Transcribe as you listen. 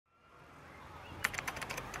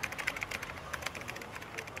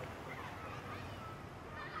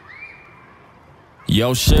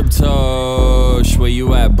Yo, Shibtosh, where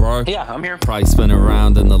you at, bro? Yeah, I'm here. Probably spin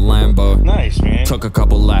around in the Lambo. Nice, man. Took a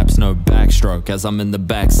couple laps, no backstroke. As I'm in the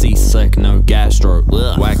backseat, sick, no gastro.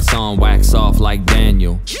 Ugh. Wax on, wax off like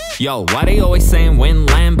Daniel. Yo, why they always saying win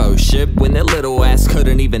Lambo shit when their little ass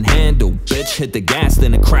couldn't even handle? Bitch hit the gas,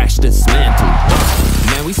 then it crashed, dismantled.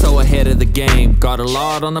 Man, we so ahead of the game. Got a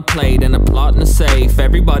lot on the plate and a plot in the safe.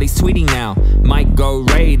 Everybody's tweeting now, might go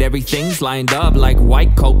raid. Everything's lined up like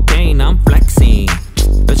white cocaine. I'm flexing,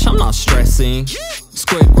 bitch, I'm not stressing.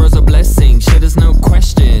 Squid Grow's a blessing, shit is no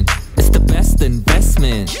question. It's the best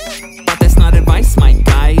investment. But that's not advice, my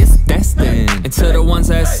guy, it's destined. And to the ones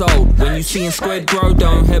that sold, when you seeing Squid Grow,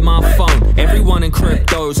 don't hit my phone. Everyone in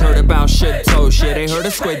cryptos heard about Shibtosh. Yeah, they heard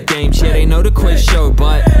of Squid Games, yeah, they know the quiz show.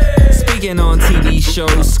 But speaking on TV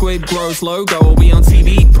shows, Squid Grow's logo will be on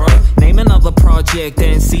TV, bro. Name another project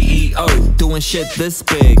and CEO doing shit this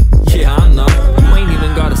big. Yeah, I know, you ain't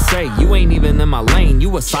even gotta say, you ain't even in my lane.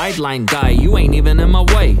 You a sideline guy, you ain't even in my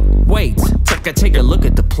way. Wait, take a look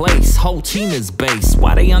at the place. Whole team is base,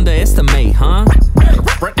 why they underestimate, huh?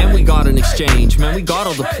 And we got an exchange, man, we got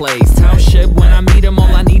all the plays. Tell shit when I meet him,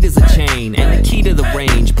 all I need is a chain and the key to the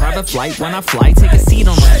range. Private flight when I fly, take a seat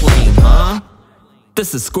on the plane, huh?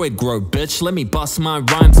 This is Squid Grow, bitch, let me bust my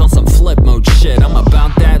rhymes on some flip mode shit. I'm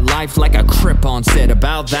about that life like a crip on set.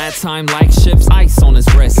 About that time like ships, ice on his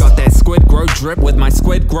wrist. Got that Squid Grow drip with my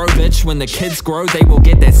Squid Grow, bitch. When the kids grow, they will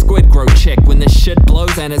get that Squid Grow chick. When this shit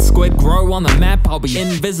blows and it's Squid Grow on the map, I'll be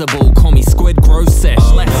invisible, call me Squid Grow Sesh.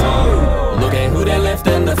 Let's go. Look at who they left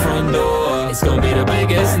in the front door. It's gonna be the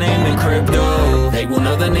biggest name in crypto. They will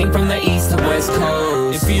know the name from the east to west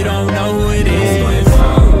coast. If you don't know who it is,